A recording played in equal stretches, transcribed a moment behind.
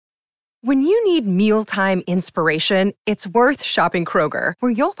When you need mealtime inspiration, it's worth shopping Kroger,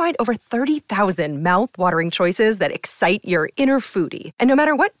 where you'll find over 30,000 mouth-watering choices that excite your inner foodie. And no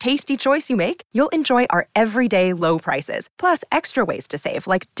matter what tasty choice you make, you'll enjoy our everyday low prices, plus extra ways to save,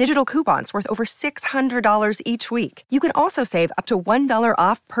 like digital coupons worth over $600 each week. You can also save up to $1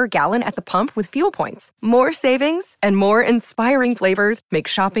 off per gallon at the pump with fuel points. More savings and more inspiring flavors make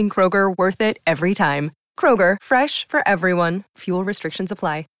shopping Kroger worth it every time. Kroger, fresh for everyone. Fuel restrictions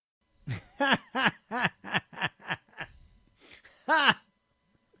apply.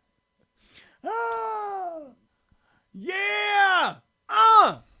 Oh, yeah.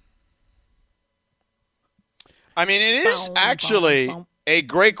 I mean, it is actually a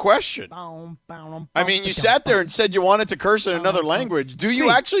great question. I mean, you sat there and said you wanted to curse in another language. Do you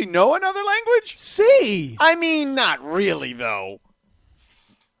actually know another language? Sí. I mean, not really, though.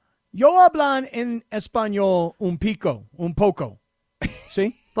 Yo hablan en español un poco.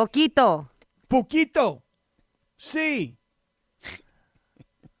 ¿Sí? Poquito. Poquito. Sí.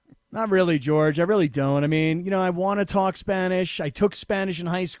 Not really, George. I really don't. I mean, I want to talk Spanish. I took Spanish in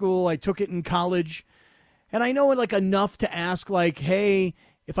high school. I took it in college. And I know like enough to ask, like, hey,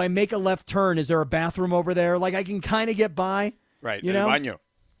 if I make a left turn, is there a bathroom over there? Like, I can kind of get by. Right. You know? Baño.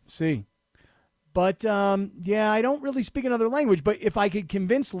 Sí. But, I don't really speak another language. But if I could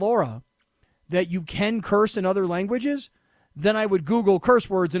convince Laura that you can curse in other languages, then I would Google curse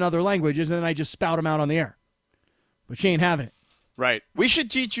words in other languages, and then I just spout them out on the air. But she ain't having it. Right. We should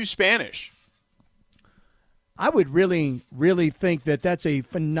teach you Spanish. I would really, really think that that's a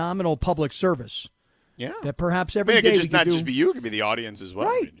phenomenal public service. Yeah. That perhaps every it day could just we could not just be you, it could be the audience as well.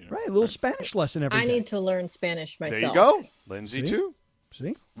 Right, right. A little Spanish lesson every day. I need to learn Spanish myself. There you go. Lindsay, too.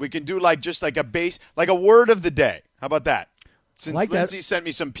 See? We can do just like a base, like a word of the day. How about that? Since like Lindsay sent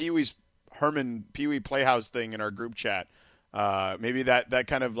me some Pee Wee Playhouse thing in our group chat, maybe that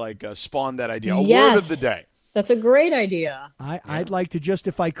kind of like spawned that idea. A word of the day. That's a great idea. I'd like to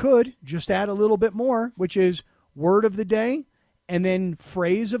if I could, add a little bit more, which is word of the day and then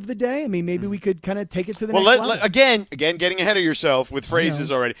phrase of the day. I mean, maybe we could kind of take it to the next level. Again, getting ahead of yourself with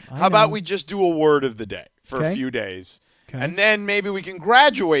phrases already. How about we just do a word of the day for a few days? Okay. And then maybe we can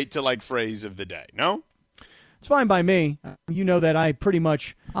graduate to like phrase of the day. No? It's fine by me. You know that I pretty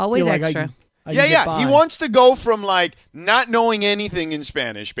much always feel like extra. Yeah. He wants to go from like not knowing anything in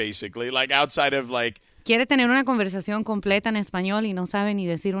Spanish, basically, like outside of like. Quiere tener una conversación completa en español y no sabe ni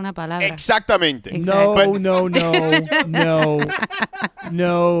decir una palabra. Exactamente. No.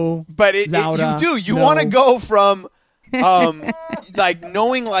 But you do. You want to go from like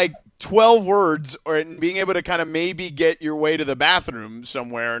knowing like 12 words and being able to kind of maybe get your way to the bathroom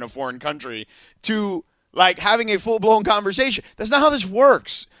somewhere in a foreign country to like having a full-blown conversation. That's not how this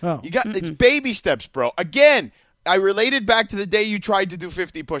works. Oh. It's baby steps, bro. Again, I related back to the day you tried to do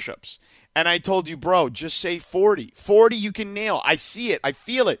 50 push-ups. And I told you, bro, just say 40. 40 you can nail. I see it. I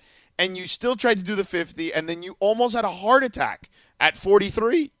feel it. And you still tried to do the 50, and then you almost had a heart attack at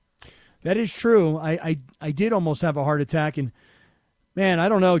 43. That is true. I did almost have a heart attack. And, man, I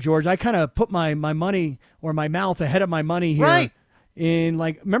don't know, George. I kind of put my money or my mouth ahead of my money here. Right. And,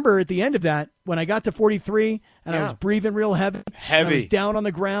 remember at the end of that, when I got to 43 and I was breathing real heavy. And I was down on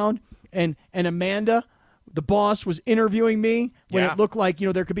the ground. And Amanda, the boss, was interviewing me when it looked like,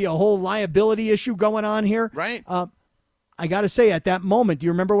 there could be a whole liability issue going on here. Right. I got to say, at that moment, do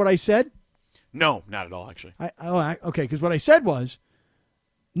you remember what I said? No, not at all, actually. Okay, because what I said was,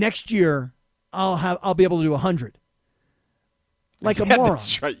 next year, I'll be able to do 100. Like a moron.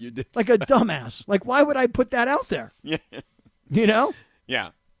 That's right, you did. Like a dumbass. Like, why would I put that out there? Yeah. You know?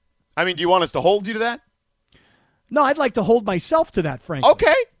 Yeah. I mean, do you want us to hold you to that? No, I'd like to hold myself to that, frankly.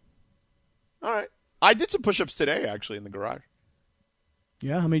 Okay. All right. I did some push-ups today, actually, in the garage.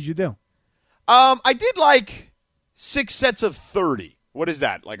 Yeah? How many did you do? I did like 6 sets of 30. What is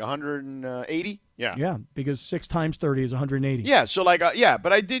that? Like 180? Yeah. Yeah, because 6 times 30 is 180. Yeah, so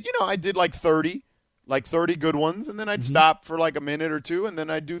but I did like 30 good ones, and then I'd stop for like a minute or two, and then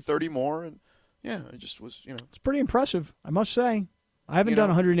I'd do 30 more, and yeah, I just was, It's pretty impressive, I must say. I haven't done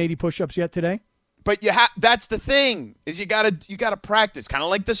 180 push-ups yet today. But that's the thing, is you gotta practice, kind of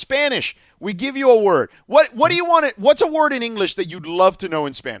like the Spanish. We give you a word. What do you want? What's a word in English that you'd love to know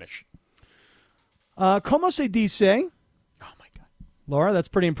in Spanish? ¿Cómo se dice? Oh my God, Laura, that's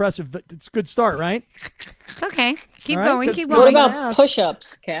pretty impressive. It's a good start, right? It's okay. Keep All going. right, Keep What going. about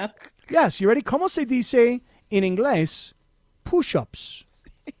push-ups, Cap? Yes, you ready? ¿Cómo se dice in inglés push-ups?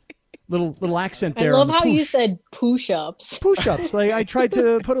 Little accent I there. love on the how you push. said push-ups. Push-ups. Like I tried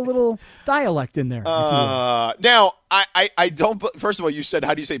to put a little dialect in there. Now I don't. First of all, you said,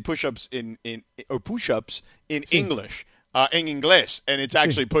 how do you say push-ups in English? in English, and it's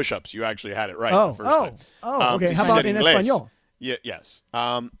actually push-ups. You actually had it right the first time. Okay. How about in Espanol? Yes.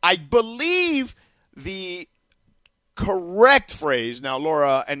 I believe the correct phrase, now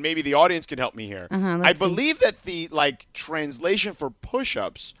Laura, and maybe the audience can help me here. I believe that the translation for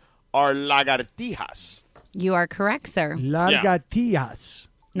push-ups are lagartijas. You are correct, sir. Lagartijas.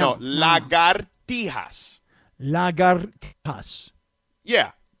 No, lagartijas. Lagartijas.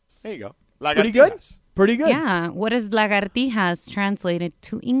 Yeah. There you go. Lagartijas. Pretty good? Pretty good. Yeah. What is lagartijas translated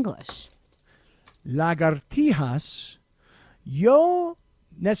to English? Lagartijas. Yo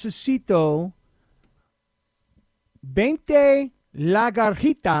necesito 20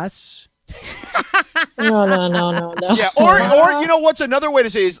 lagartitas. No. Yeah, or you know what's another way to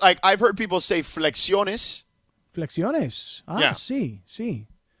say is like I've heard people say flexiones. Flexiones. Yeah. Sí.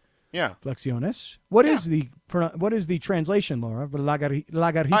 Yeah. Flexiones. What is the translation, Laura?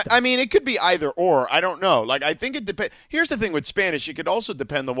 Lagartitas. I mean, it could be either or. I don't know. Like, I think it depends. Here's the thing with Spanish. It could also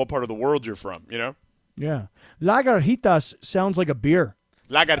depend on what part of the world you're from, you know? Yeah. Lagartitas sounds like a beer.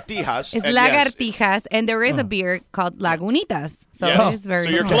 Lagartijas. It's lagartijas, and there is a beer called Lagunitas. So yes. it's very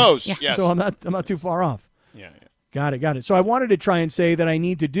So you're similar. close. Yeah. Yes. So I'm not too far off. Yeah. Got it. So I wanted to try and say that I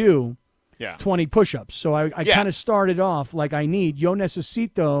need to do 20 push-ups. So I kind of started off like I need. Yo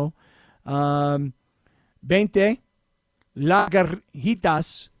necesito 20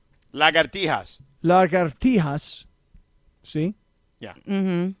 lagartijas. Lagartijas. See? Yeah.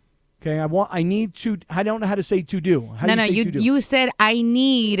 Mm-hmm. Okay, I need to. I don't know how to say to do. You said I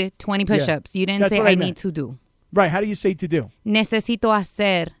need 20 push-ups. You didn't say I need to do. Right. How do you say to do? Necesito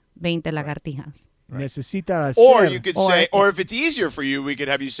hacer 20 lagartijas. Right. Necesita hacer. Or you could say, or if it's easier for you, we could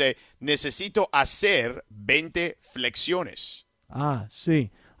have you say, necesito hacer 20 flexiones. Sí.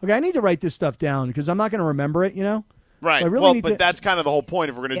 Okay, I need to write this stuff down because I'm not going to remember it, you know? Right. So I really but that's kind of the whole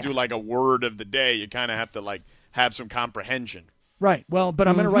point. If we're going to do like a word of the day, you kind of have to like have some comprehension. Right. Well, but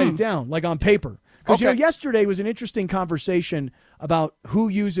I'm going to write it down, like on paper. Because, yesterday was an interesting conversation about who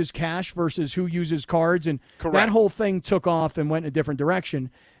uses cash versus who uses cards. And that whole thing took off and went in a different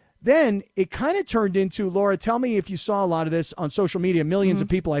direction. Then it kind of turned into, Laura, tell me if you saw a lot of this on social media. Millions of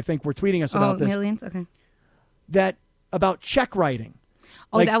people, I think, were tweeting us about this. Millions? Okay. About check writing.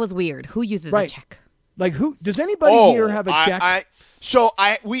 Oh, that was weird. Who uses a check? Like who? Does anybody here have a check?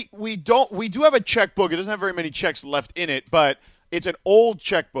 We do have a checkbook. It doesn't have very many checks left in it, but it's an old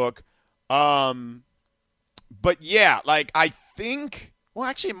checkbook. But yeah, like I think. Well,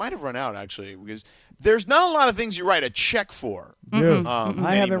 actually, it might have run out actually because there's not a lot of things you write a check for. Dude,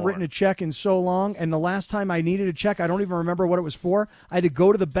 I haven't written a check in so long, and the last time I needed a check, I don't even remember what it was for. I had to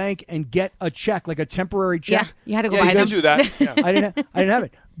go to the bank and get a check, like a temporary check. Yeah, you had to go buy them. You do that. Yeah. I didn't have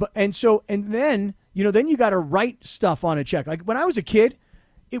it. And then you got to write stuff on a check. Like when I was a kid,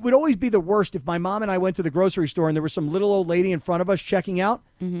 it would always be the worst if my mom and I went to the grocery store and there was some little old lady in front of us checking out,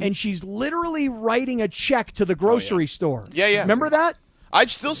 and she's literally writing a check to the grocery store. Yeah. Remember that? I've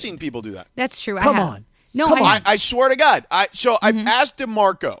still seen people do that. That's true. Come on. No, I swear to God. I asked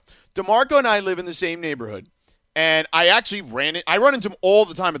DeMarco. DeMarco and I live in the same neighborhood, and I actually I run into him all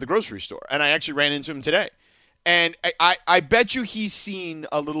the time at the grocery store, and I actually ran into him today. And I bet you he's seen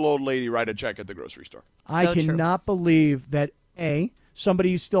a little old lady write a check at the grocery store. I cannot believe that,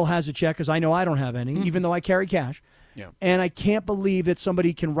 somebody still has a check, because I know I don't have any, even though I carry cash. Yeah. And I can't believe that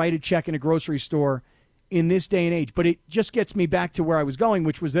somebody can write a check in a grocery store in this day and age. But it just gets me back to where I was going,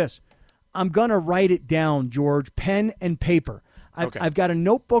 which was this. I'm going to write it down, George, pen and paper. I've got a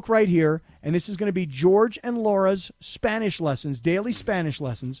notebook right here, and this is going to be George and Laura's Spanish lessons, daily Spanish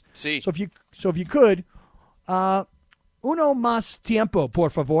lessons. Sí. So if you could, uno más tiempo, por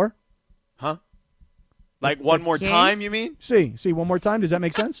favor. Huh? Like one more time, you mean? Sí, one more time. Does that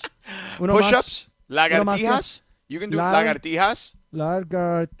make sense? Push-ups, lagartijas. You can do lagartijas.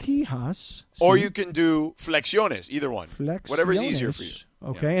 Lagartijas. Or you can do flexiones, either one. Whatever's easier for you.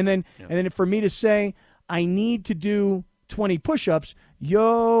 Okay, and then for me to say I need to do 20 push-ups,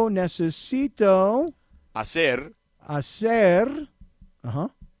 yo necesito hacer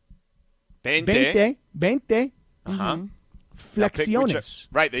 20 flexiones.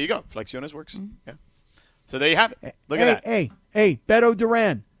 Right, there you go. Flexiones works. Yeah. So there you have it. Look at that. Hey, Beto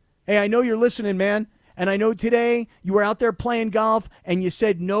Duran. Hey, I know you're listening, man. And I know today you were out there playing golf and you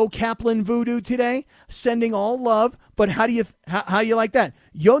said no Kaplan voodoo today, sending all love. But how do you like that?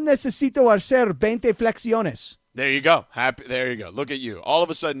 Yo necesito hacer 20 flexiones. There you go. Happy. There you go. Look at you. All of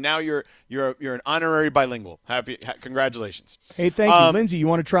a sudden now you're an honorary bilingual. Congratulations. Hey, thank you, Lindsay. You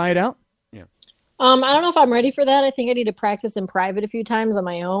want to try it out? Yeah. I don't know if I'm ready for that. I think I need to practice in private a few times on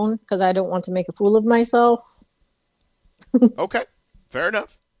my own because I don't want to make a fool of myself. Okay. Fair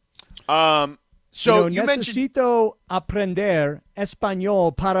enough. So you necesito aprender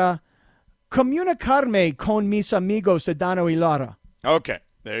español para comunicarme con mis amigos Sedano y Laura. Okay,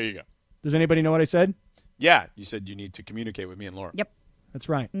 there you go. Does anybody know what I said? Yeah, you said you need to communicate with me and Laura. Yep. That's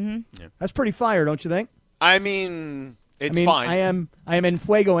right. Mm-hmm. Yeah. That's pretty fire, don't you think? I mean, it's fine. I am en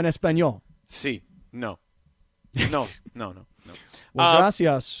fuego en español. Sí. No. Well,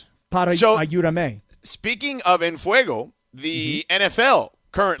 gracias para ayudarme. Speaking of en fuego, the NFL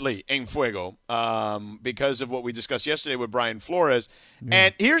currently en fuego because of what we discussed yesterday with Brian Flores. Yeah.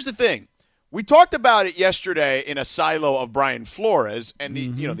 And here's the thing. We talked about it yesterday in a silo of Brian Flores and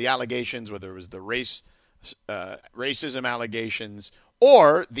the the allegations, whether it was the racism allegations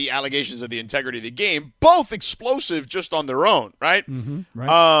or the allegations of the integrity of the game, both explosive just on their own, right? Mm-hmm.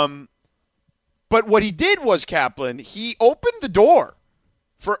 Right. But what he did was, Kaplan, he opened the door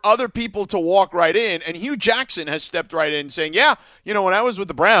for other people to walk right in, and Hue Jackson has stepped right in saying, yeah, when I was with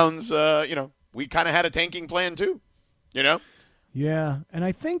the Browns, we kind of had a tanking plan too, Yeah, and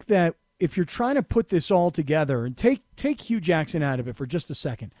I think that if you're trying to put this all together, and take Hue Jackson out of it for just a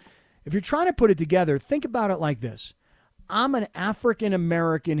second, if you're trying to put it together, think about it like this. I'm an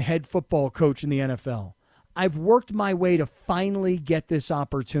African-American head football coach in the NFL. I've worked my way to finally get this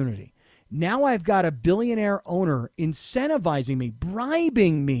opportunity. Now I've got a billionaire owner incentivizing me,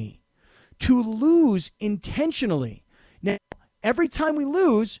 bribing me to lose intentionally. Now, every time we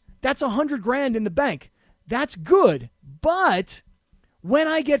lose, that's $100,000 in the bank. That's good. But when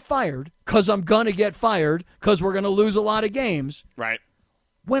I get fired, because I'm going to get fired because we're going to lose a lot of games. Right.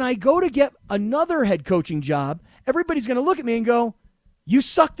 When I go to get another head coaching job, everybody's going to look at me and go, you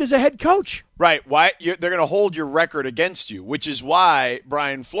sucked as a head coach. Right. Why? They're going to hold your record against you, which is why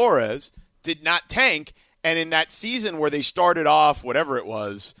Brian Flores did not tank. And in that season where they started off, whatever it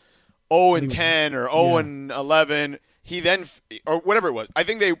was, 0-10 or 0-11, he then, or whatever it was, I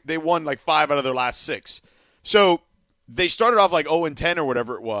think they won like 5 out of their last 6. So they started off like 0-10 or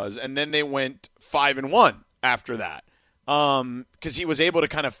whatever it was, and then they went 5-1 after that because he was able to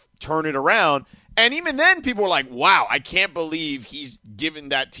kind of turn it around. And even then, people were like, wow, I can't believe he's given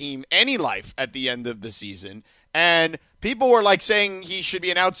that team any life at the end of the season. And people were like saying he should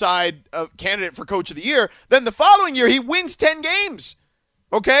be an outside candidate for Coach of the Year. Then the following year, he wins 10 games,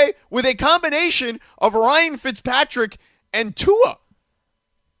 okay, with a combination of Ryan Fitzpatrick and Tua.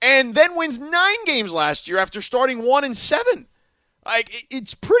 And then wins 9 games last year after starting 1-7. Like,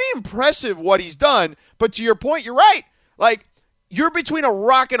 it's pretty impressive what he's done. But to your point, you're right. Like, you're between a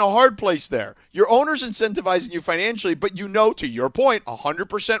rock and a hard place there. Your owner's incentivizing you financially, but to your point,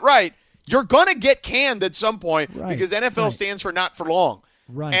 100% right, you're going to get canned at some point because NFL stands for not for long.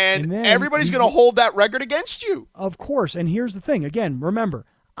 Right. And everybody's going to hold that record against you. Of course. And here's the thing. Again, remember,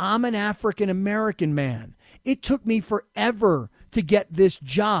 I'm an African-American man. It took me forever to get this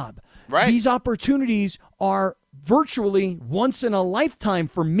job. Right. These opportunities are virtually once in a lifetime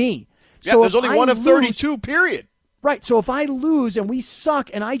for me. Yeah, so there's only one of 32, period. Right. So if I lose and we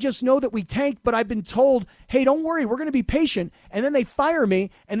suck and I just know that we tanked, but I've been told, hey, don't worry, we're going to be patient, and then they fire me,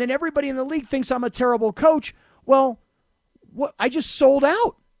 and then everybody in the league thinks I'm a terrible coach, well, what? I just sold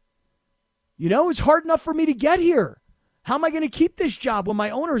out. It's hard enough for me to get here. How am I going to keep this job when my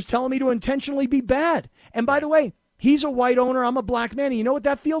owner is telling me to intentionally be bad? And by the way, he's a white owner, I'm a black man, and you know what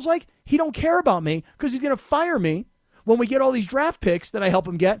that feels like? He don't care about me because he's going to fire me when we get all these draft picks that I help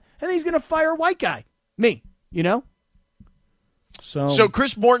him get, and then he's going to fire a white guy, me, So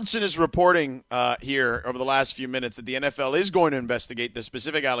Chris Mortensen is reporting here over the last few minutes that the NFL is going to investigate the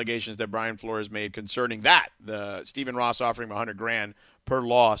specific allegations that Brian Flores made concerning the Stephen Ross offering him $100,000 per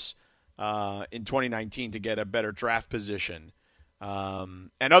loss in 2019 to get a better draft position. And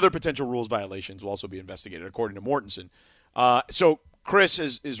other potential rules violations will also be investigated, according to Mortensen. So Chris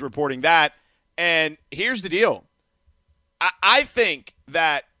is reporting that. And here's the deal. I think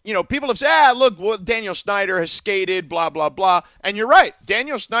that, people have said, look, Daniel Snyder has skated, blah, blah, blah. And you're right.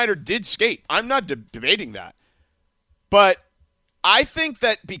 Daniel Snyder did skate. I'm not debating that. But I think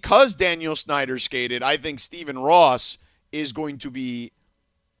that because Daniel Snyder skated, I think Stephen Ross is going to be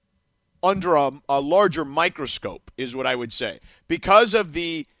under a larger microscope, is what I would say. Because of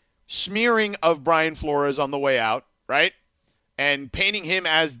the smearing of Brian Flores on the way out, right? And painting him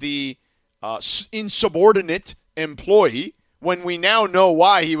as the insubordinate employee when we now know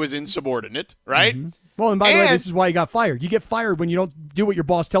why he was insubordinate, right? Mm-hmm. Well, and by the way, this is why you got fired. You get fired when you don't do what your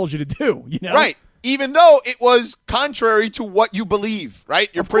boss tells you to do, Right. Even though it was contrary to what you believe,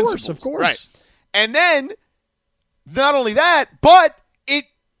 right? Your principles. Of course. Right. And then, not only that, but it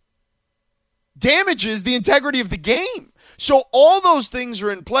damages the integrity of the game. So all those things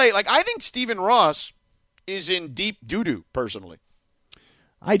are in play. Like, I think Stephen Ross is in deep doo-doo, personally.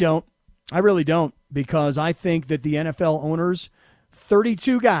 I don't. I really don't, because I think that the NFL owners,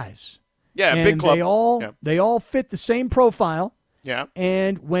 32 guys, and big club. They all fit the same profile. Yeah.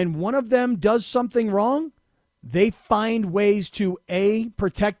 And when one of them does something wrong, they find ways to A,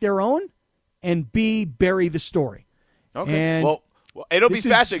 protect their own, and B, bury the story. Okay. And well, it'll be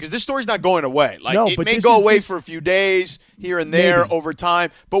fascinating because this story's not going away. Like, no, it but may go away for a few days here and there over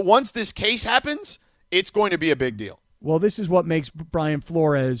time, but once this case happens, it's going to be a big deal. Well, this is what makes Brian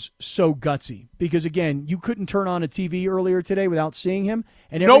Flores so gutsy. Because, again, you couldn't turn on a TV earlier today without seeing him,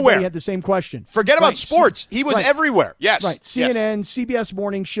 and everybody had the same question. Forget about sports. He was everywhere. Yes. Right. CNN, CBS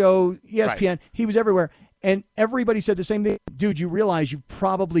Morning Show, ESPN. He was everywhere. And everybody said the same thing. Dude, you realize you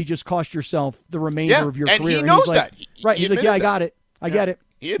probably just cost yourself the remainder of your career. And he knows that. Right. He's like, I got it. I get it.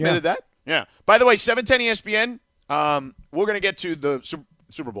 He admitted that. Yeah. By the way, 710 ESPN, we're going to get to the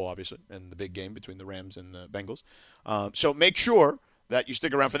Super Bowl, obviously, and the big game between the Rams and the Bengals. So make sure that you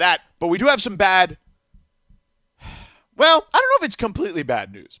stick around for that. But we do have some bad, well, I don't know if it's completely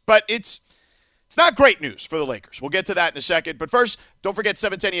bad news, but it's not great news for the Lakers. We'll get to that in a second. But first, don't forget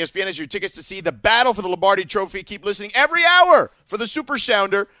 710 ESPN has your tickets to see the battle for the Lombardi Trophy. Keep listening every hour for the Super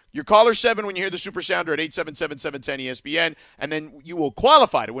Sounder. Your caller 7 when you hear the Super Sounder at 877-710-ESPN, and then you will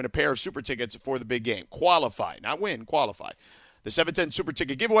qualify to win a pair of super tickets for the big game. Qualify, not win, qualify. The 710 Super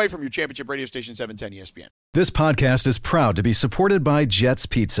Ticket giveaway from your championship radio station, 710 ESPN. This podcast is proud to be supported by Jets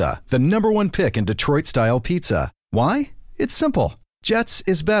Pizza, the #1 pick in Detroit-style pizza. Why? It's simple. Jets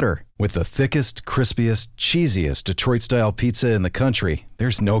is better. With the thickest, crispiest, cheesiest Detroit-style pizza in the country,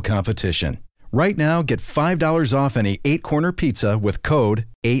 there's no competition. Right now, get $5 off any 8-corner pizza with code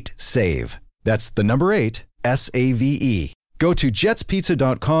 8SAVE. That's the number 8, SAVE. Go to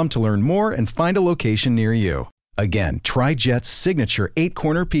jetspizza.com to learn more and find a location near you. Again, try Jet's signature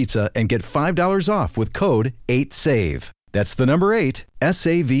 8-corner pizza and get $5 off with code 8SAVE. That's the number 8,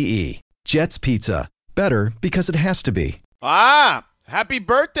 SAVE. Jet's Pizza. Better because it has to be. Happy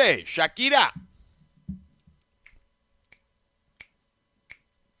birthday, Shakira.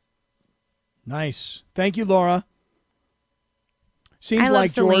 Nice. Thank you, Laura. Seems I love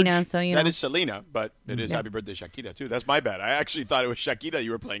like Selena, George, so you know. That is Selena, but it is Happy Birthday Shakira, too. That's my bad. I actually thought it was Shakira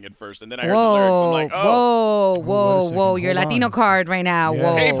you were playing at first, and then I heard the lyrics. I'm like, whoa. Your Latino card right now. Yeah.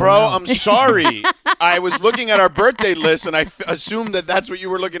 Whoa. Hey, bro, I'm sorry. I was looking at our birthday list, and I assumed that that's what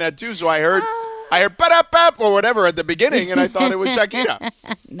you were looking at, too, so I heard ba-da-bap or whatever at the beginning, and I thought it was Shakira.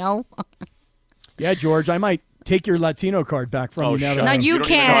 No. Yeah, George, I might take your Latino card back from you now. No, you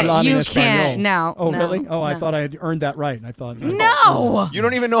can't. You can't. No. Oh, no, really? Oh, no. I thought I had earned that right. I thought. No. You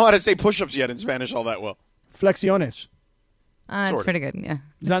don't even know how to say push-ups yet in Spanish all that well. Flexiones. That's pretty good, yeah.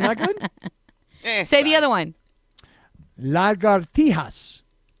 Is that not good? Say the other one. Lagartijas.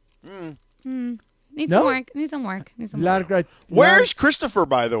 Need some work. Where's Christopher,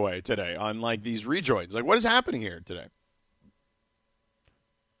 by the way, today on like these rejoins? Like, what is happening here today?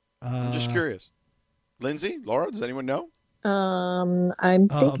 I'm just curious. Lindsay, Laura, does anyone know? I'm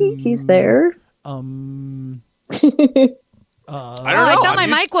thinking he's there. I don't know. I thought my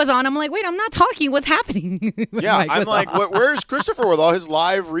mic was on. I'm like, wait, I'm not talking. What's happening? Yeah, I'm like, where's Christopher with all his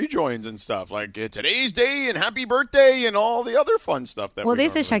live rejoins and stuff? Like, today's day and happy birthday and all the other fun stuff that. Well,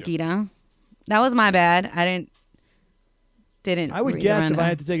 this is Shakira. That was my bad. I didn't. I would guess if I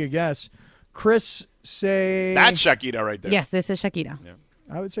had to take a guess. Chris say that's Shakira right there. Yes, this is Shakira. Yeah.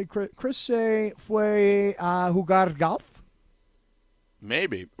 I would say Chris say fue a jugar golf.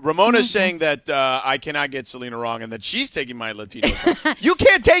 Maybe. Ramona's saying that I cannot get Selena wrong and that she's taking my Latino card. You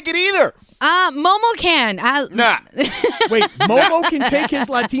can't take it either. Momo can. Nah. Wait, Momo can take his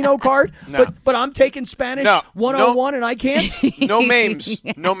Latino card, No. but I'm taking Spanish 101 and I can't? No memes.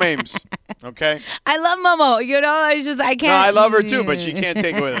 No memes. Okay? I love Momo. You know, I can't. No, I love her too, but she can't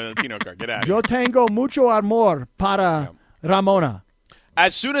take away the Latino card. Get out of here. Yo tengo mucho amor para Ramona.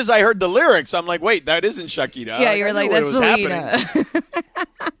 As soon as I heard the lyrics, I'm like, wait, that isn't Shakira. Yeah, you're like, that's Selena.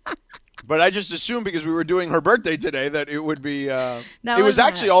 But I just assumed because we were doing her birthday today that it would be. It was was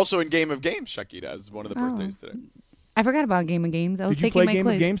actually also in Game of Games. Shakira is one of the birthdays today. I forgot about Game of Games. I was Did you taking play my Game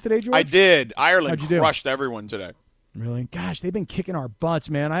quiz. of Games today, George? I did. Ireland How'd you do? crushed everyone today. Really? Gosh, they've been kicking our butts,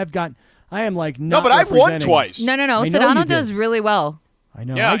 man. I am like not No, but I've won twice. No. I know you Sedano did. does really well. I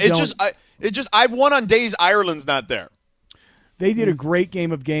know. Yeah, I it's don't. just I've won on days Ireland's not there. They did a great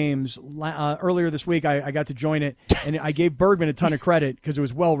Game of Games earlier this week. I got to join it, and I gave Bergman a ton of credit because it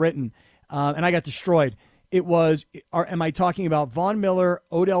was well written, and I got destroyed. It was. Am I talking about Von Miller,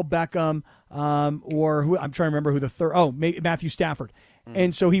 Odell Beckham, or who? I'm trying to remember who the third. Oh, Matthew Stafford.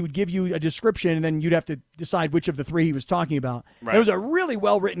 And so he would give you a description, and then you'd have to decide which of the three he was talking about. Right. It was a really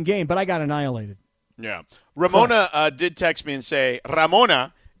well written game, but I got annihilated. Yeah, Ramona did text me and say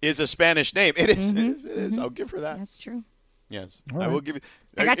Ramona is a Spanish name. It is. Mm-hmm. It is. I'll give her that. That's true. Yes. Right. I will give you.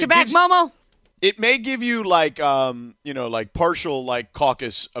 I got your back, Momo. It may give you like partial like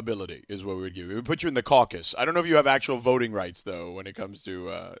caucus ability is what we would give you. It would put you in the caucus. I don't know if you have actual voting rights though when it comes to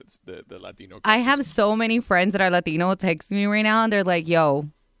the Latino caucus. I have so many friends that are Latino texting me right now and they're like, "Yo,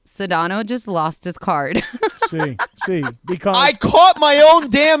 Sedano just lost his card." See, because I caught my own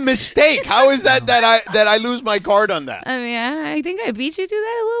damn mistake. How is that I lose my card on that? I mean, I think I beat you to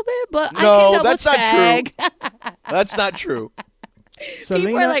that a little bit, but no, I can double that's check. not true. That's not true.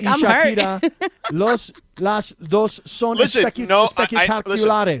 People are like, y I'm Shakira, hurt. las dos son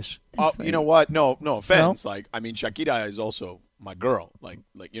espectaculares. You know what? No offense. No? Like, I mean, Shakira is also my girl. Like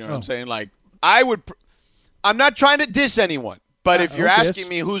you know what I'm saying? Like, I'm not trying to diss anyone, but if you're asking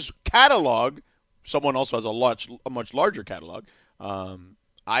me whose catalog, someone also has a much larger catalog. I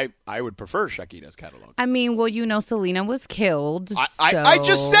would prefer Shakira's catalog. I mean, well, Selena was killed. I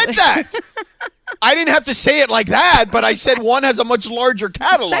just said that. I didn't have to say it like that, but I said one has a much larger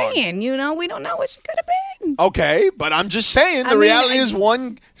catalog. Just saying, we don't know what she could have been. Okay, but I'm just saying the reality is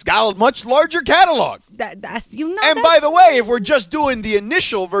one's got a much larger catalog. That's And by the way, if we're just doing the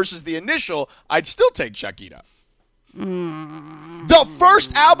initial versus the initial, I'd still take Shakira. The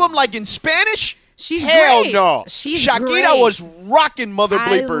first album, like in Spanish. She's Hell great. no. She's Shakira great. was rocking mother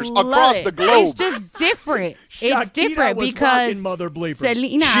bleepers across the globe. It's just different. It's different because mother bleepers.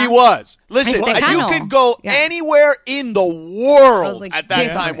 Selena. She was. Listen, you could go anywhere in the world at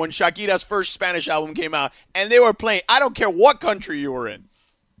that time when Shakira's first Spanish album came out, and they were playing. I don't care what country you were in.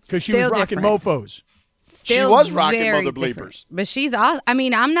 Because she was rocking mofos. She was rocking mother bleepers. But she's awesome. I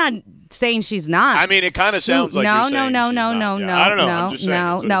mean, I'm not saying she's not. I mean, it kind of sounds like no. I don't know.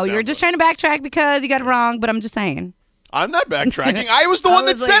 No. You're just trying to backtrack because you got it wrong, but I'm just saying. I'm not backtracking. I was the one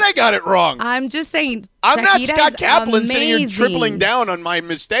that said I got it wrong. I'm just saying. I'm not Scott Kaplan sitting here tripling down on my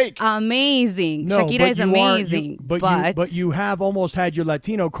mistake. Amazing. No, Shakira is amazing. But you have almost had your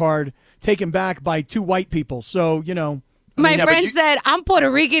Latino card taken back by two white people. So, My friend said, I'm Puerto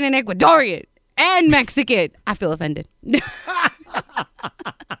Rican and Ecuadorian. And Mexican. I feel offended. And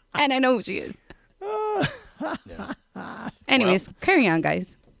I know who she is. Anyways, carry on,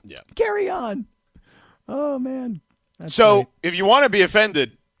 guys. Yeah. Carry on. Oh, man. That's so, if you want to be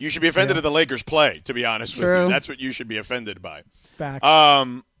offended, you should be offended at the Lakers' play, to be honest with you. That's what you should be offended by. Facts.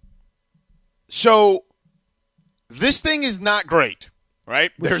 So, this thing is not great,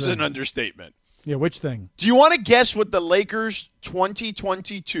 right? There's thing? an understatement. Yeah, which thing? Do you want to guess what the Lakers'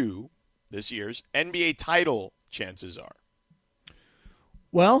 2022, this year's, NBA title chances are?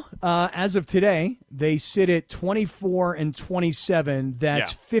 Well, as of today, they sit at 24-27.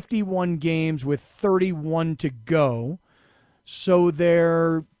 That's 51 games with 31 to go. So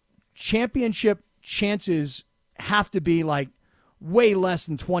their championship chances have to be like way less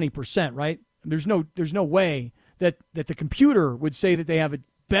than 20%, right? There's no way that the computer would say that they have a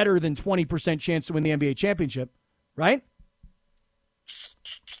better than 20% chance to win the NBA championship, right?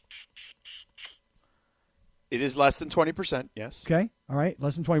 It is less than 20%, yes. Okay, all right,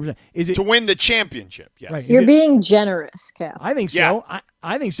 less than 20%. Is it to win the championship? Yes. Right. You're being generous, Cap. I think so. Yeah.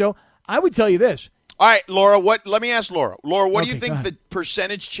 I think so. I would tell you this. All right, Laura. Let me ask Laura. Laura, what do you go think ahead. the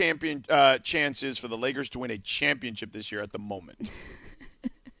percentage chance is for the Lakers to win a championship this year at the moment,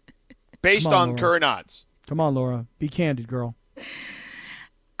 based on current odds? Come on, Laura. Be candid, girl.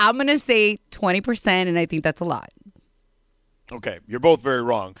 I'm gonna say 20%, and I think that's a lot. Okay, you're both very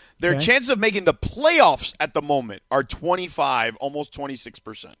wrong. Their chances of making the playoffs at the moment are 25, almost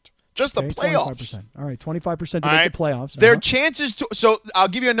 26%. Just the playoffs. 25%. All right, 25% to make the playoffs. Their chances to. So I'll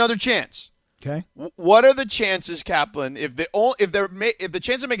give you another chance. Okay. What are the chances, Kaplan, if the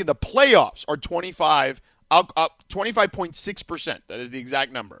chance of making the playoffs are 25.6%? That is the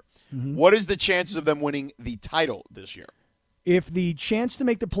exact number. Mm-hmm. What is the chances of them winning the title this year? If the chance to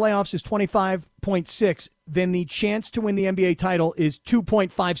make the playoffs is 25.6, then the chance to win the NBA title is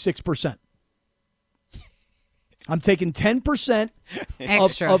 2.56%. I'm taking 10%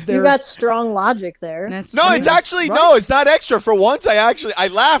 extra. Of their. You got strong logic there. It's not extra. For once, I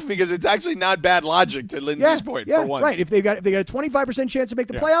laugh because it's actually not bad logic to Lindsay's point. For once, right? If they got a 25% chance to make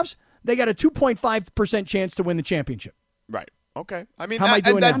the playoffs, they got a 2.5% chance to win the championship. Right. Okay. I mean, how am I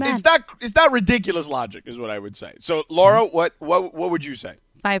doing now? It's not ridiculous logic, is what I would say. So, Laura, what would you say?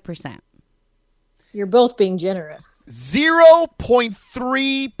 5%. You're both being generous.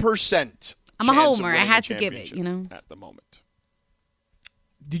 0.3%. I'm a homer. I had to give it, at the moment.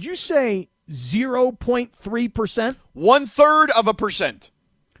 Did you say 0.3%? 1/3%.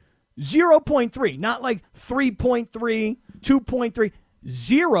 0.3, not like 3.3, 2.3,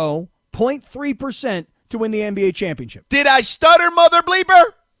 0.3% to win the NBA championship. Did I stutter, mother bleeper?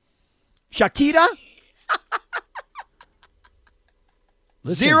 Shakira?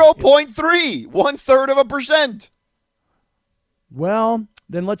 0.3, 1/3%. Well,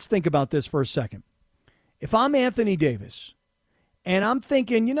 then let's think about this for a second. If I'm Anthony Davis and I'm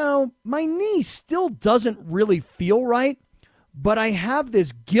thinking, my knee still doesn't really feel right, but I have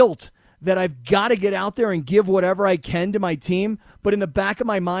this guilt that I've got to get out there and give whatever I can to my team, but in the back of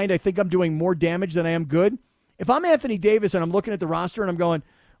my mind, I think I'm doing more damage than I am good. If I'm Anthony Davis and I'm looking at the roster and I'm going,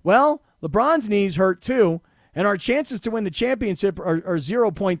 well, LeBron's knees hurt too, and our chances to win the championship are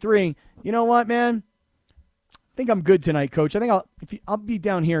 0.3, you know what, man? I think I'm good tonight, Coach. I think I'll be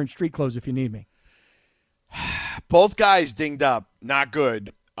down here in street clothes if you need me. Both guys dinged up, not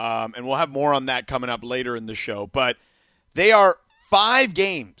good. And we'll have more on that coming up later in the show. But they are 5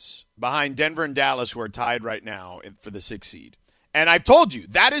 games behind Denver and Dallas, who are tied right now for the 6th seed. And I've told you,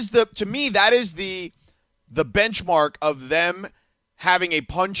 to me, that is the benchmark of them having a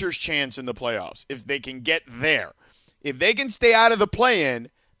puncher's chance in the playoffs, if they can get there. If they can stay out of the play-in,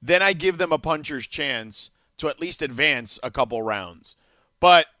 then I give them a puncher's chance to at least advance a couple rounds.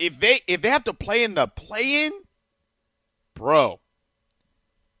 But if they have to play in the play-in, bro.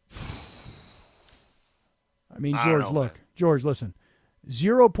 I mean, George, listen.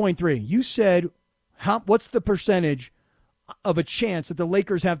 0.3. You said, what's the percentage of a chance that the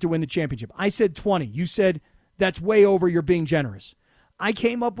Lakers have to win the championship? I said 20. You said that's way over. You're being generous. I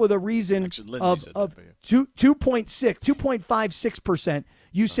came up with a reason of 2.56%.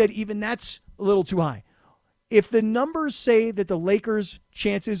 You said even that's a little too high. If the numbers say that the Lakers'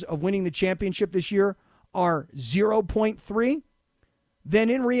 chances of winning the championship this year are 0.3, then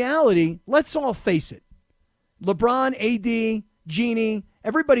in reality, let's all face it. LeBron, AD, Genie,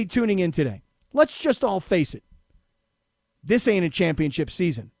 everybody tuning in today, let's just all face it. This ain't a championship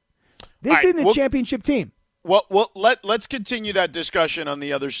season. This isn't a championship team. Well, let's continue that discussion on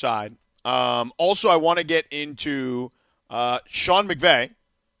the other side. Also, I want to get into Sean McVay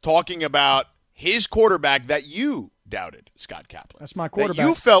talking about his quarterback that you doubted, Scott Kaplan. That's my quarterback. That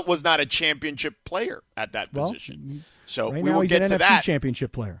you felt was not a championship player at that position. So right we now will he's get an to NFC that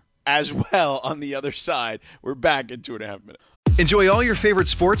championship player as well on the other side. We're back in 2.5 minutes. Enjoy all your favorite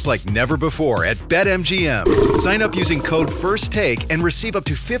sports like never before at BetMGM. Sign up using code FIRSTTAKE and receive up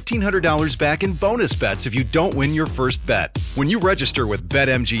to $1,500 back in bonus bets if you don't win your first bet. When you register with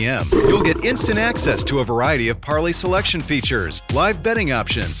BetMGM, you'll get instant access to a variety of parlay selection features, live betting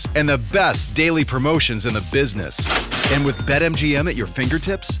options, and the best daily promotions in the business. And with BetMGM at your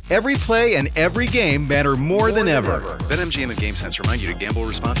fingertips, every play and every game matter more than ever. BetMGM and GameSense remind you to gamble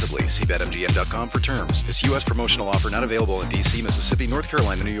responsibly. See BetMGM.com for terms. This U.S. promotional offer not available in D.C., Mississippi, North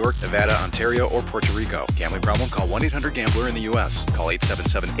Carolina, New York, Nevada, Ontario, or Puerto Rico. Gambling problem? Call 1-800-GAMBLER in the U.S. Call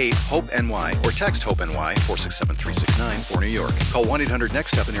 877-8-HOPE-NY or text HOPE-NY 467-369 for New York. Call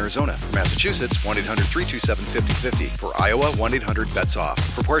 1-800-NEXT-STEP in Arizona. For Massachusetts, 1-800-327-5050. For Iowa, 1-800-BETS-OFF.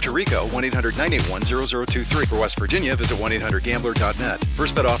 For Puerto Rico, 1-800-981-0023. For West Virginia, visit 1-800-GAMBLER.net.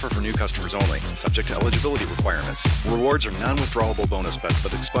 First bet offer for new customers only. Subject to eligibility requirements. Rewards are non-withdrawable bonus bets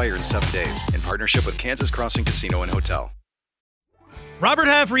that expire in 7 days. In partnership with Kansas Crossing Casino and Hotel. Robert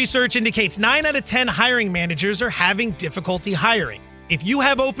Half research indicates 9 out of 10 hiring managers are having difficulty hiring. If you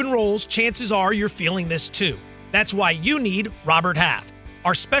have open roles, chances are you're feeling this too. That's why you need Robert Half.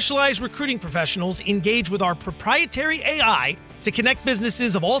 Our specialized recruiting professionals engage with our proprietary AI to connect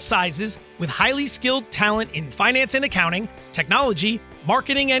businesses of all sizes with highly skilled talent in finance and accounting, technology,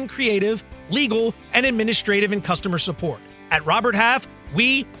 marketing and creative, legal, and administrative and customer support. At Robert Half,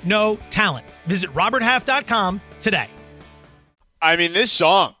 we know talent. Visit roberthalf.com today. I mean, this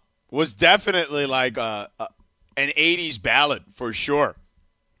song was definitely like an 80s ballad for sure.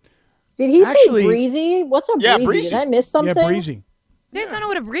 Did he say breezy? What's a breezy? Yeah, breezy. Did I miss something? Yeah, breezy. You guys don't know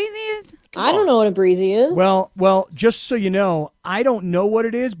what a breezy is? I don't know what a breezy is. Well, just so you know, I don't know what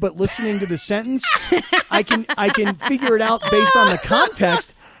it is, but listening to the sentence, I can figure it out based on the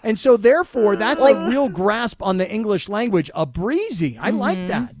context. And so, therefore, that's a real grasp on the English language. A breezy. I like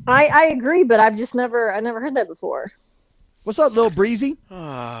that. I agree, but I never heard that before. What's up, little breezy?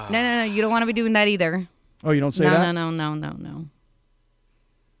 No. You don't want to be doing that either. Oh, you don't say that?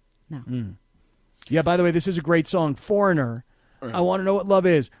 No. Yeah, by the way, this is a great song, Foreigner. I want to know what love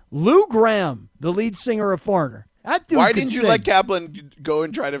is. Lou Gramm, the lead singer of Foreigner. That dude Why didn't you let Kaplan go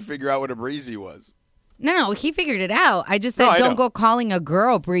and try to figure out what a breezy was? No, he figured it out. I just said don't go calling a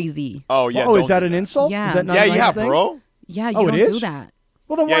girl breezy. Oh, yeah. Oh, is that an insult? Yeah. Is that not a nice thing? bro. Yeah, you don't do that.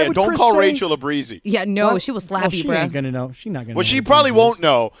 Well, then why would don't Chris call say, Rachel a breezy. Yeah, no, she will slap you, bro. She ain't going to know. She's not going to know. Well, she probably won't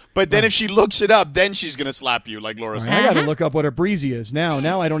know, but then if she looks it up, then she's going to slap you like Laura said. I got to look up what a breezy is now.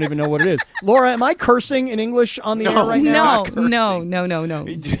 Now I don't even know what it is. Laura, am I cursing in English on the air right now? No.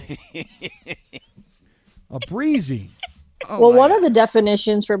 A breezy. Well, one of the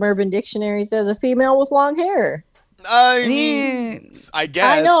definitions from Urban Dictionary says a female with long hair. I mean, I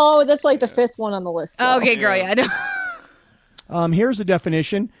guess. I know. That's like the fifth one on the list. So. Okay, girl, yeah, I know. Here's a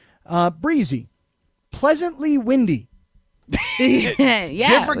definition. Breezy. Pleasantly windy. Yeah.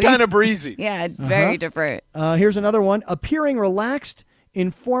 Different kind of breezy. Yeah, very different. Here's another one. Appearing relaxed,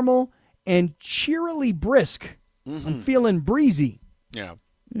 informal, and cheerily brisk. I'm feeling breezy. Yeah.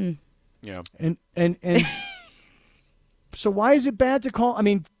 Yeah. And so why is it bad to call? I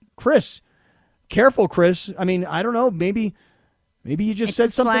mean, Chris, careful, Chris. I mean, I don't know. Maybe you just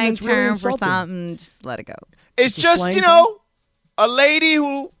said something that's really insulting. For something. Just let it go. It's just a lady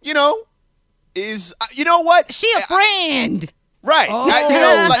who is you know what? She a friend. Right.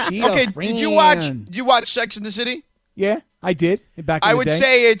 Okay. Did you watch Sex and the City? Yeah, I did. Back in I the would day.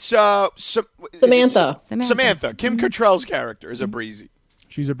 say it's Samantha. Samantha. Kim Cattrall's character is a breezy.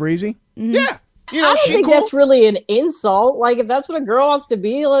 She's a breezy? Mm-hmm. Yeah. I don't think that's really an insult. Like, if that's what a girl wants to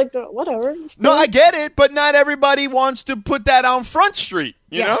be, like, whatever. No, I get it, but not everybody wants to put that on Front Street,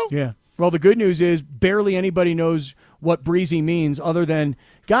 you know? Yeah. Well, the good news is barely anybody knows what breezy means other than,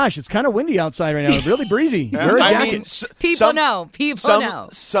 gosh, it's kind of windy outside right now. It's really breezy. Wear a jacket. People know.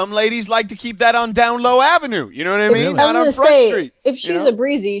 Some ladies like to keep that on Down Low Avenue. You know what I mean? Really? Not on Front Street. If she's a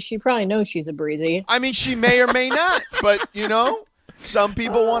breezy, she probably knows she's a breezy. I mean, she may or may not, but, some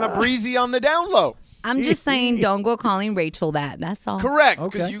people want a breezy on the down low. I'm just saying, don't go calling Rachel that. That's all. Correct,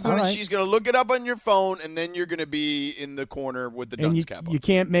 because she's going to look it up on your phone, and then you're going to be in the corner with the dunce cap on. You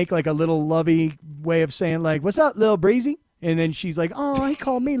can't make like a little lovey way of saying like, "What's up, Lil Breezy?" And then she's like, "Oh, he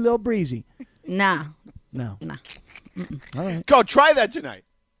called me Lil Breezy." Nah. No. All right. Go try that tonight.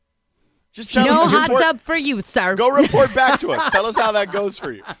 Just tell no hot tub for you, sir. Go report back to us. Tell us how that goes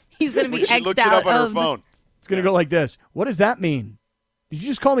for you. He's going to be she X'd looks it out up on of her phone. It's going to go like this. What does that mean? Did you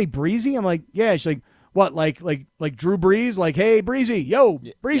just call me Breezy? I'm like, yeah. She's like, what? Like Drew Brees? Like, hey, Breezy, yo,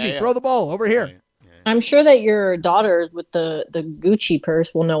 Breezy, throw the ball over here. Yeah. I'm sure that your daughter with the Gucci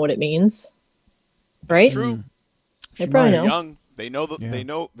purse will know what it means, right? True. They probably know. Young, they know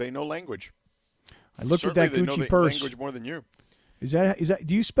they know language. I looked at that Gucci purse. Language more than you. Is that?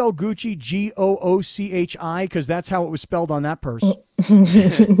 Do you spell Gucci Goochi? Because that's how it was spelled on that purse.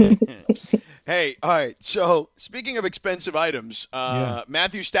 Hey, all right. So speaking of expensive items,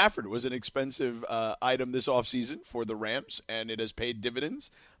 Matthew Stafford was an expensive item this offseason for the Rams, and it has paid dividends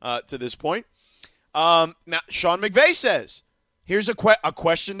to this point. Now, Sean McVay says, here's a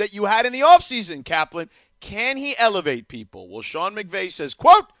question that you had in the offseason, Kaplan. Can he elevate people? Well, Sean McVay says,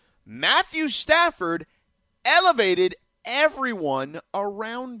 quote, Matthew Stafford elevated everyone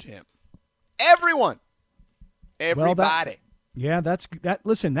around him. Everyone. Everybody.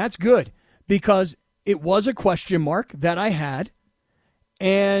 Listen, that's good because it was a question mark that I had,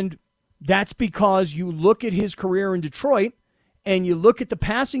 and that's because you look at his career in Detroit and you look at the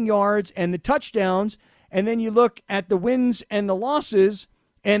passing yards and the touchdowns, and then you look at the wins and the losses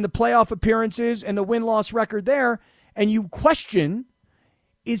and the playoff appearances and the win-loss record there, and you question,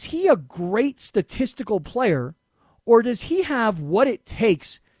 is he a great statistical player, or does he have what it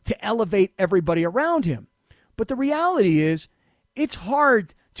takes to elevate everybody around him? But the reality is, it's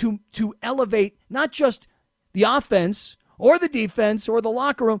hard to elevate not just the offense or the defense or the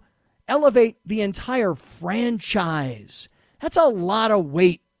locker room, elevate the entire franchise. That's a lot of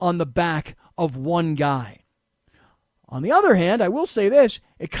weight on the back of one guy. On the other hand, I will say this,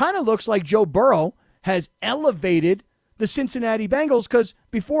 it kind of looks like Joe Burrow has elevated the Cincinnati Bengals because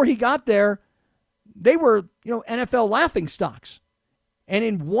before he got there, they were, NFL laughingstocks. And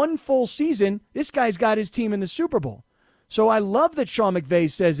in one full season, this guy's got his team in the Super Bowl. So I love that Sean McVay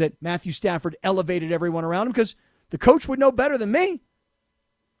says that Matthew Stafford elevated everyone around him because the coach would know better than me.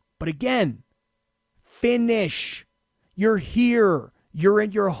 But again, finish. You're here. You're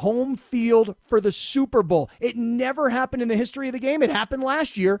in your home field for the Super Bowl. It never happened in the history of the game. It happened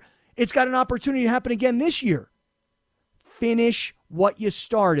last year. It's got an opportunity to happen again this year. Finish what you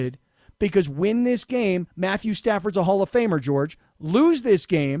started, because win this game. Matthew Stafford's a Hall of Famer, George. Lose this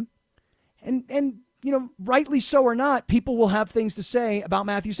game, and rightly so or not, people will have things to say about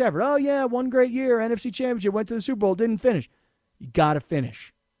Matthew Stafford. Oh, yeah, one great year, NFC Championship, went to the Super Bowl, didn't finish. You got to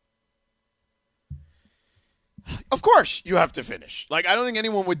finish. Of course you have to finish. I don't think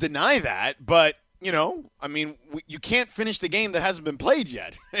anyone would deny that, but, you can't finish the game that hasn't been played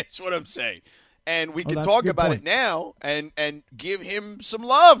yet. That's what I'm saying. And we can talk about it now and give him some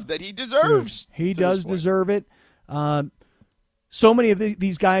love that he deserves. Good. He does deserve it. So many of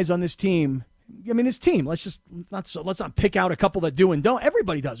these guys on this team. I mean, this team. Let's not pick out a couple that do and don't.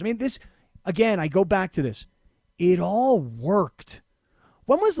 Everybody does. I mean, this again. I go back to this. It all worked.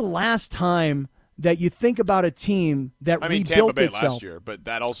 When was the last time that you think about a team that rebuilt Tampa Bay itself last year, but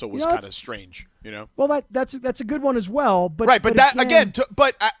that also was kind of strange, Well, that's a good one as well. But right, but that again,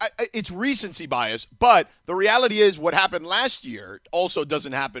 it's recency bias. But the reality is, what happened last year also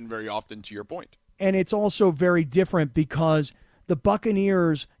doesn't happen very often. To your point, and it's also very different because the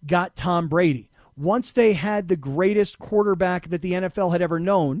Buccaneers got Tom Brady. Once they had the greatest quarterback that the NFL had ever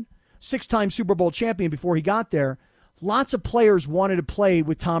known, 6-time Super Bowl champion before he got there. Lots of players wanted to play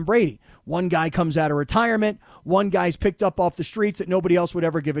with Tom Brady. One guy comes out of retirement. One guy's picked up off the streets that nobody else would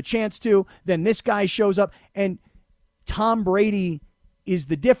ever give a chance to. Then this guy shows up. And Tom Brady is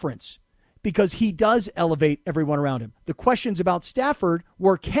the difference because he does elevate everyone around him. The questions about Stafford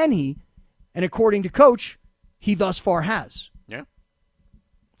were, can he? And according to Coach, he thus far has. Yeah.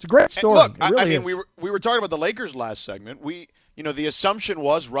 It's a great story. Look, it really is. we were talking about the Lakers last segment. The assumption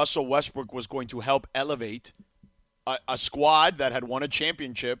was Russell Westbrook was going to help elevate a squad that had won a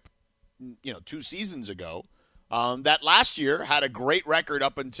championship, 2 seasons ago, that last year had a great record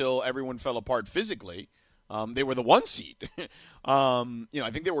up until everyone fell apart physically. They were the 1 seed. I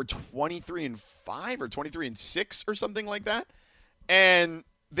think they were 23-5 or 23-6 or something like that. And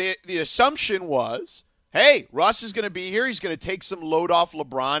the assumption was, hey, Russ is going to be here. He's going to take some load off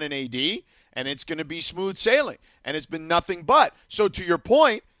LeBron and AD, and it's going to be smooth sailing. And it's been nothing but. So to your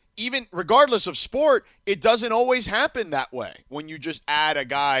point, even regardless of sport, it doesn't always happen that way. When you just add a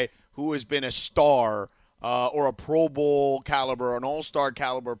guy who has been a star or a Pro Bowl caliber, an all-star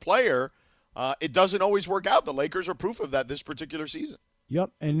caliber player, it doesn't always work out. The Lakers are proof of that this particular season.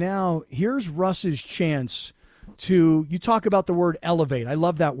 Yep, and now here's Russ's chance to, you talk about the word elevate. I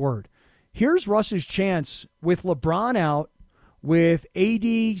love that word. Here's Russ's chance with LeBron out, with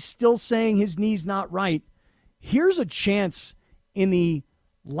AD still saying his knee's not right. Here's a chance in the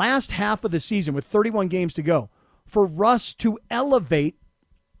last half of the season with 31 games to go for Russ to elevate,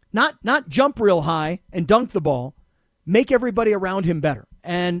 not jump real high and dunk the ball, make everybody around him better.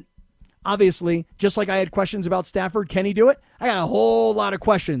 And obviously, just like I had questions about Stafford, can he do it? I got a whole lot of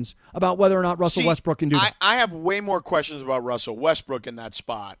questions about whether or not Russell Westbrook can do that. I have way more questions about Russell Westbrook in that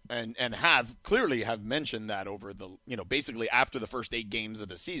spot and have mentioned that over the, basically after the first 8 games of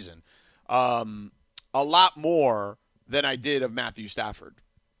the season. A lot more than I did of Matthew Stafford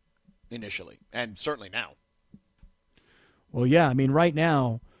initially, and certainly now. Well, yeah, I mean, right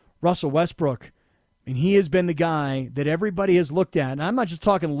now, Russell Westbrook, he has been the guy that everybody has looked at. And I'm not just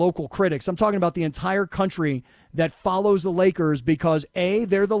talking local critics. I'm talking about the entire country that follows the Lakers because, A,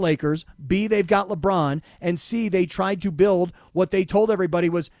 they're the Lakers, B, they've got LeBron, and C, they tried to build what they told everybody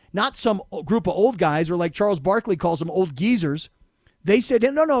was not some group of old guys, or like Charles Barkley calls them, old geezers. They said,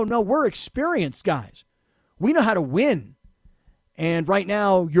 no, we're experienced guys. We know how to win. And right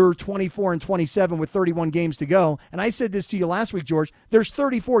now, you're 24-27 with 31 games to go. And I said this to you last week, George. There's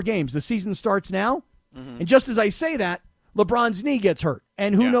 34 games. The season starts now. Mm-hmm. And just as I say that, LeBron's knee gets hurt.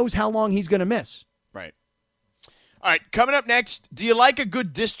 And who knows how long he's going to miss. Right. All right, coming up next, do you like a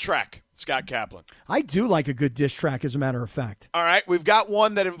good diss track, Scott Kaplan? I do like a good diss track, as a matter of fact. All right, we've got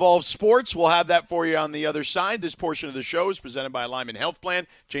one that involves sports. We'll have that for you on the other side. This portion of the show is presented by Alignment Health Plan,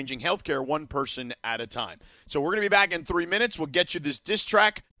 changing healthcare one person at a time. So we're going to be back in 3 minutes. We'll get you this diss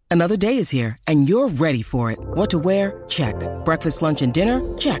track. Another day is here, and you're ready for it. What to wear? Check. Breakfast, lunch, and dinner?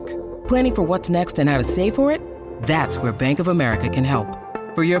 Check. Planning for what's next and how to save for it? That's where Bank of America can help.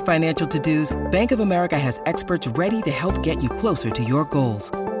 For your financial to-dos, Bank of America has experts ready to help get you closer to your goals.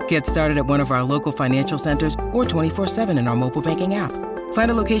 Get started at one of our local financial centers or 24/7 in our mobile banking app.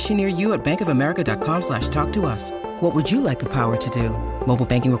 Find a location near you at bankofamerica.com/talktous. What would you like the power to do? Mobile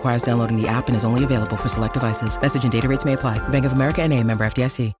banking requires downloading the app and is only available for select devices. Message and data rates may apply. Bank of America N.A., member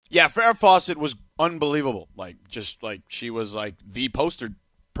FDIC. Yeah, Farrah Fawcett was unbelievable. She was like the poster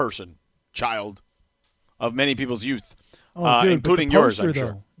person, child of many people's youth. Oh, dude, including poster, yours, I'm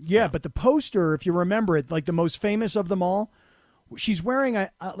sure. Yeah, but the poster, if you remember it, like the most famous of them all, she's wearing a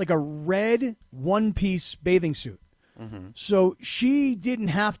red one-piece bathing suit. Mm-hmm. So she didn't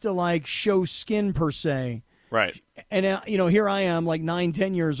have to show skin per se. Right. And here I am 9,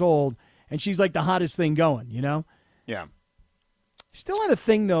 10 years old, and she's like the hottest thing going, Yeah. Still had a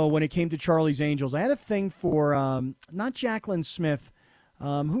thing though when it came to Charlie's Angels. I had a thing for not Jacqueline Smith.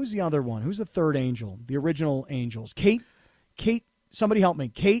 Who's the other one? Who's the third angel? The original Angels. Kate, somebody help me.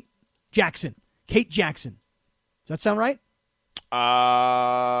 Kate Jackson. Does that sound right?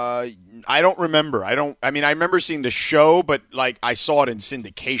 I don't remember. I remember seeing the show, but like I saw it in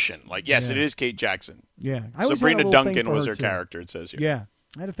syndication. Like, yes, it is Kate Jackson. Yeah. Sabrina Duncan was her character, it says here. Yeah.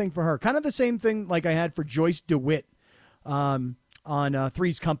 I had a thing for her. Kind of the same thing like I had for Joyce DeWitt on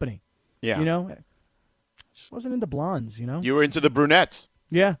Three's Company. Yeah. You know? Just wasn't into blondes, you know? You were into the brunettes.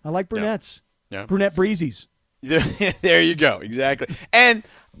 Yeah, I like brunettes. Yeah. Brunette breezies. There you go. Exactly. And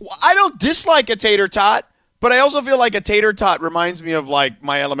I don't dislike a tater tot, but I also feel like a tater tot reminds me of like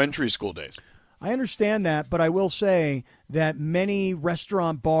my elementary school days. I understand that, but I will say that many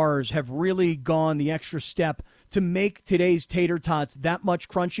restaurant bars have really gone the extra step to make today's tater tots that much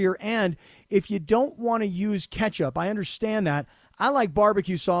crunchier. And if you don't want to use ketchup, I understand that. I like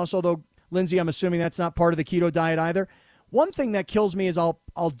barbecue sauce, although, Lindsay, I'm assuming that's not part of the keto diet either. One thing that kills me is I'll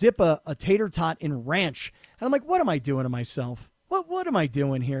dip a tater tot in ranch. And I'm like, what am I doing to myself? What am I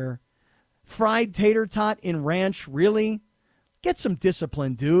doing here? Fried tater tot in ranch? Really? Get some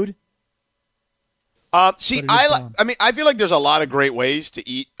discipline, dude. I feel like there's a lot of great ways to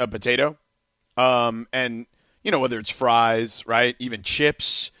eat a potato. And, you know, whether it's fries, right? Even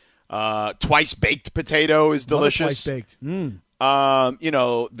chips. Twice baked potato is delicious. Twice baked. You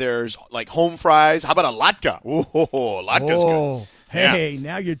know, there's like home fries. How about a latke? Oh, latke's good. Hey,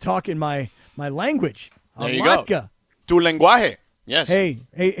 now you're talking my language. There you latke. go. Tu lenguaje. Yes. Hey,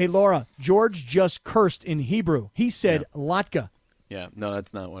 Laura. George just cursed in Hebrew. He said latke. Yeah. No,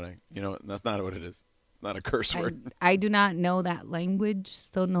 that's not what that's not what it is. Not a curse word. I do not know that language,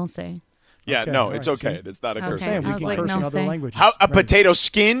 so no say. Yeah, okay, no, it's right, okay. It's not a curse word. We can curse in other languages. Potato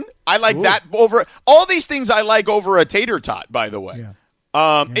skin? I like that over all these things. I like over a tater tot. By the way,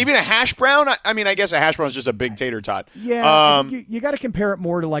 even a hash brown. I guess a hash brown is just a big tater tot. Yeah, you got to compare it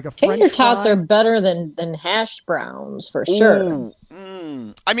more to like a French tater tots fry. are better than hash browns for sure.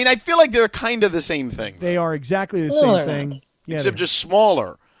 I feel like they're kind of the same thing. They are exactly the same thing, except just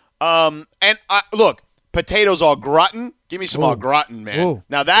smaller. Look. Potatoes au gratin. Give me some au gratin, man. Ooh.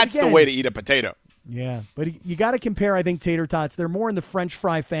 Now that's the way to eat a potato. Yeah, but you got to compare, I think, tater tots. They're more in the French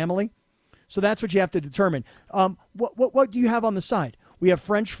fry family. So that's what you have to determine. What do you have on the side? We have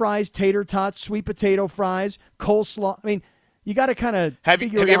French fries, tater tots, sweet potato fries, coleslaw. I mean, you got to kind of Have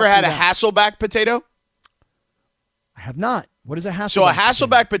you ever had a Hasselback potato? I have not. What is a Hasselback? So a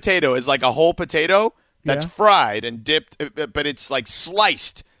Hasselback potato is like a whole potato that's fried and dipped, but it's like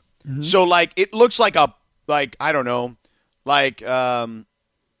sliced. Mm-hmm. So like it looks like a a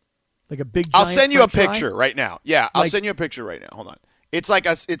big. I'll send you a picture right now. Yeah, I'll send you a picture right now. Hold on. It's like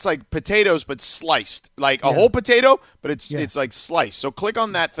potatoes but sliced, like a whole potato, but it's like sliced. So click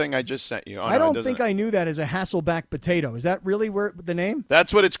on that thing I just sent you. I don't think I knew that as a Hasselback potato. Is that really the name?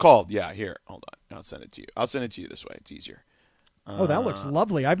 That's what it's called. Yeah. Here, hold on. I'll send it to you. I'll send it to you this way. It's easier. That looks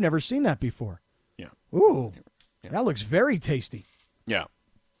lovely. I've never seen that before. Yeah. Ooh, that looks very tasty. Yeah.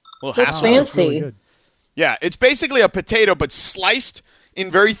 Looks fancy. Really good. Yeah, it's basically a potato but sliced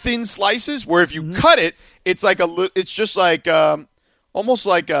in very thin slices. Where if you cut it, it's like it's just like almost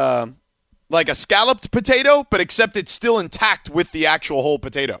like a scalloped potato, but except it's still intact with the actual whole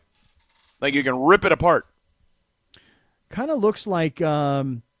potato. Like you can rip it apart. Kind of looks like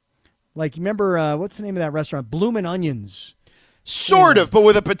you remember what's the name of that restaurant? Bloomin' Onions. Sort of, but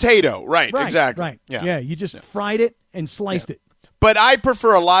with a potato. Right, exactly. Right. Yeah, you just fried it and sliced it. But I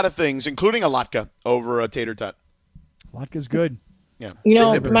prefer a lot of things, including a latke, over a tater tot. Latke's good. Yeah. You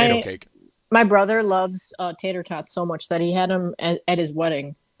know, potato cake. My brother loves tater tots so much that he had them at his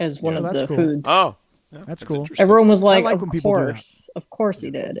wedding as one of the foods. Oh, that's cool. Everyone was like, of course he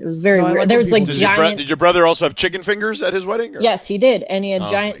did. It was very weird. There was like giant. Did your brother also have chicken fingers at his wedding? Or? Yes, he did. And he had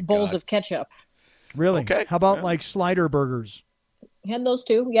giant bowls of ketchup. Really? Okay. How about like slider burgers? He had those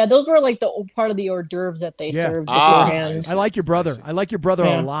too. Yeah, those were like the part of the hors d'oeuvres that they served beforehand. I like your brother. I like your brother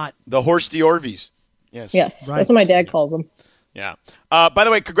a lot. The horse d'Orvies. Yes. Yes, right. That's what my dad calls them. Yeah. By the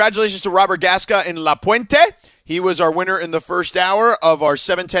way, congratulations to Robert Gasca in La Puente. He was our winner in the first hour of our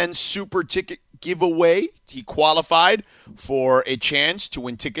 710 Super Ticket giveaway. He qualified for a chance to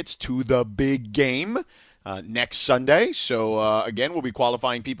win tickets to the big game next Sunday. So, again, we'll be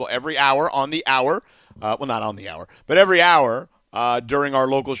qualifying people every hour on the hour. Well, not on the hour, but every hour. During our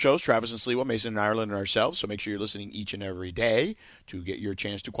local shows, Travis and Sliwa, Mason and Ireland, and ourselves. So make sure you're listening each and every day to get your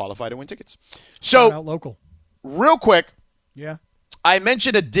chance to qualify to win tickets. So, out local. Real quick, yeah, I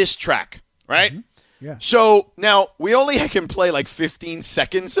mentioned a diss track, right? Mm-hmm. Yeah. So now we only can play like 15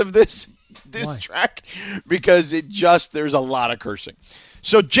 seconds of this track because there's a lot of cursing.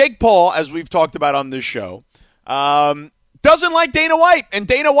 So Jake Paul, as we've talked about on this show, doesn't like Dana White, and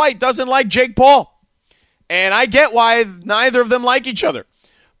Dana White doesn't like Jake Paul. And I get why neither of them like each other.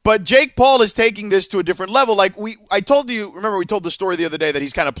 But Jake Paul is taking this to a different level. Like I told you, remember we told the story the other day that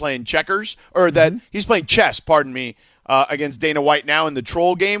he's kind of playing checkers, or that he's playing chess, pardon me, against Dana White now in the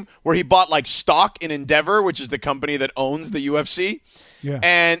troll game, where he bought like stock in Endeavor, which is the company that owns the UFC. Yeah.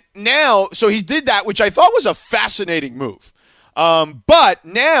 And now, so he did that, which I thought was a fascinating move. But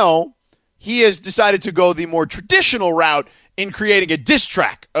now he has decided to go the more traditional route in creating a diss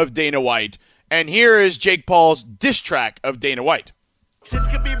track of Dana White. And here is Jake Paul's diss track of Dana White. Since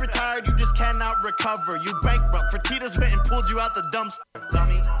could be retired, you just cannot recover. You bankrupt. Fertitta's went and pulled you out the dumpster,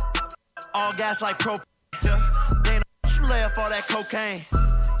 dummy. All gas like propane. Dana, you lay off all that cocaine.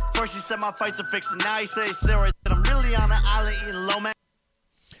 First he said my fights are fixing. Now he says steroids. I'm really on an island eating low man.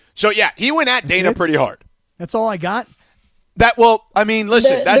 So yeah, he went at Dana pretty hard. That's all I got.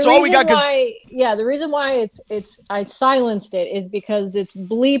 Listen, that's all we got. The reason why I silenced it is because it's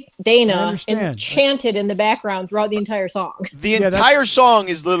bleep Dana and chanted in the background throughout the entire song. The entire song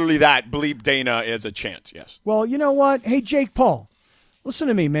is literally that, bleep Dana as a chant, yes. Well, you know what? Hey, Jake Paul, listen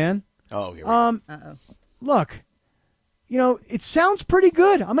to me, man. Oh, here we go. Look, it sounds pretty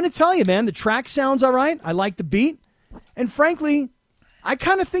good. I'm going to tell you, man, the track sounds all right. I like the beat. And frankly, I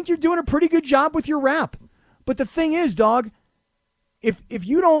kind of think you're doing a pretty good job with your rap. But the thing is, dog, if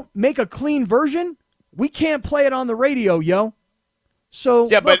you don't make a clean version, we can't play it on the radio, yo. So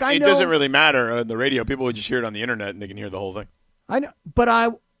yeah, but look, it doesn't really matter on the radio. People would just hear it on the internet and they can hear the whole thing. I know, but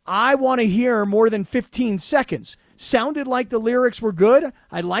I want to hear more than 15 seconds. Sounded like the lyrics were good.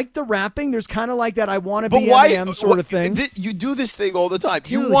 I like the rapping. There's kind of like that I want to be Eminem sort of thing. You do this thing all the time.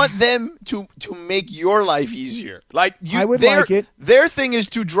 Dude. You want them to make your life easier. Like I would like it. Their thing is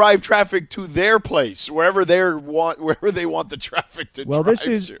to drive traffic to their place, wherever they want the traffic to drive this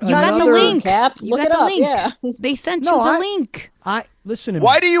is to. You got the link. Cap. You Look got the link. Yeah. They sent you the link. Listen to me.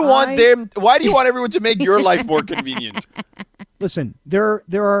 Why do you want everyone to make your life more convenient? Listen, there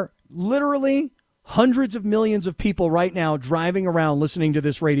are literally hundreds of millions of people right now driving around listening to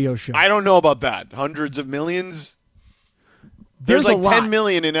this radio show. I don't know about that. Hundreds of millions? There's like 10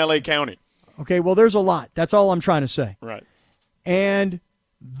 million in L.A. County. Okay, well, there's a lot. That's all I'm trying to say. Right. And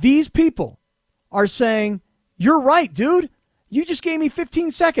these people are saying, you're right, dude. You just gave me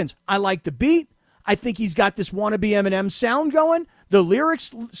 15 seconds. I like the beat. I think he's got this wannabe Eminem sound going. The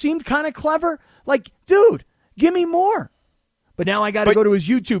lyrics seemed kind of clever. Like, dude, give me more. But now I got to go to his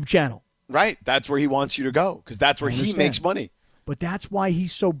YouTube channel. Right. That's where he wants you to go because that's where he makes money. But that's why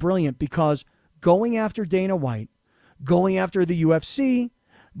he's so brilliant, because going after Dana White, going after the UFC,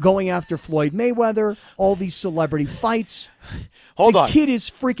 going after Floyd Mayweather, all these celebrity fights. Hold on. The kid is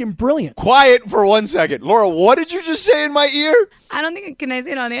freaking brilliant. Quiet for 1 second. Laura, what did you just say in my ear? I don't think, can I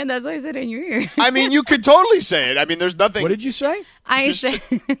say it on air? That's why I said it in your ear. I mean, you could totally say it. I mean, there's nothing. What did you say? I said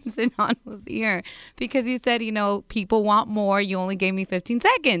Sedano's ear because you said, people want more. You only gave me 15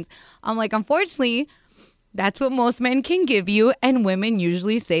 seconds. I'm like, unfortunately, that's what most men can give you, and women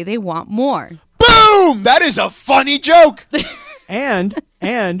usually say they want more. Boom! That is a funny joke.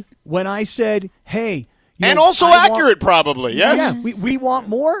 And when I said, hey. And also accurate, probably, yes? Yeah, we want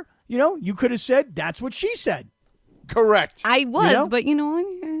more. You could have said, that's what she said. Correct. I was, but no,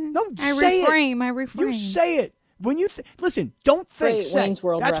 I say refrain. it. I refrain. You say it. When you listen, don't think. Great Wayne's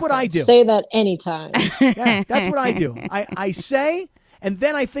World that's reference. What I do. Say that anytime. Yeah, that's what I do. I say, and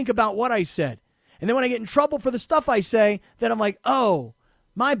then I think about what I said. And then when I get in trouble for the stuff I say, then I'm like, oh,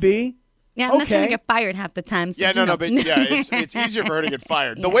 my B. Yeah, I'm not trying to get fired half the time. So but it's easier for her to get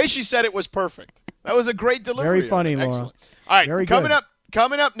fired. The way she said it was perfect. That was a great delivery. Very funny, Laura. Excellent. All right, Very coming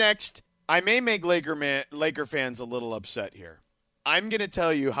good. up next, I may make Laker fans a little upset here. I'm going to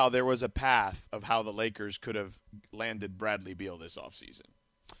tell you how there was a path of how the Lakers could have landed Bradley Beal this offseason.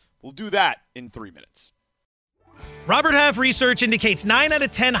 We'll do that in 3 minutes. Robert Half research indicates 9 out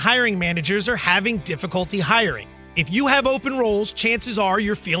of 10 hiring managers are having difficulty hiring. If you have open roles, chances are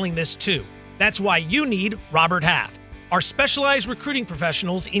you're feeling this too. That's why you need Robert Half. Our specialized recruiting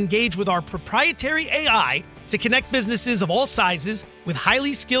professionals engage with our proprietary AI to connect businesses of all sizes with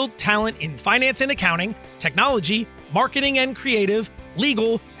highly skilled talent in finance and accounting, technology, marketing and creative,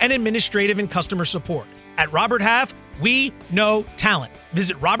 legal, and administrative and customer support. At Robert Half, we know talent.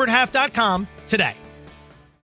 Visit roberthalf.com today.